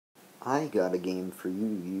I got a game for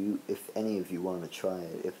you, if any of you want to try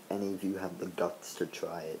it, if any of you have the guts to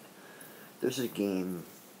try it. There's a game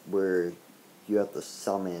where you have to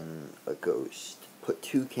summon a ghost, put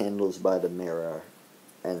 2 candles by the mirror,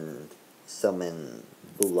 and summon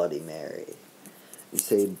Bloody Mary. You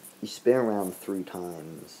spin around 3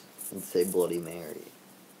 times and say Bloody Mary,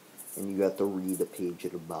 and you have to read a page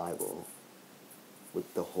of the Bible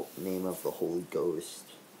with the name of the Holy Ghost.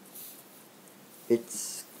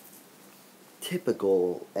 It's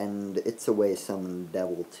typical, and it's a way to summon the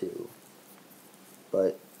devil too.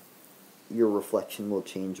 But your reflection will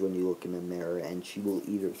change when you look in the mirror, and she will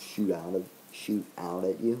either shoot out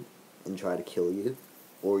at you and try to kill you,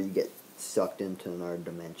 or you get sucked into another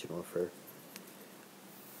dimension with her.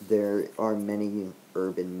 There are many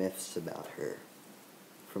urban myths about her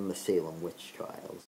from the Salem witch trials.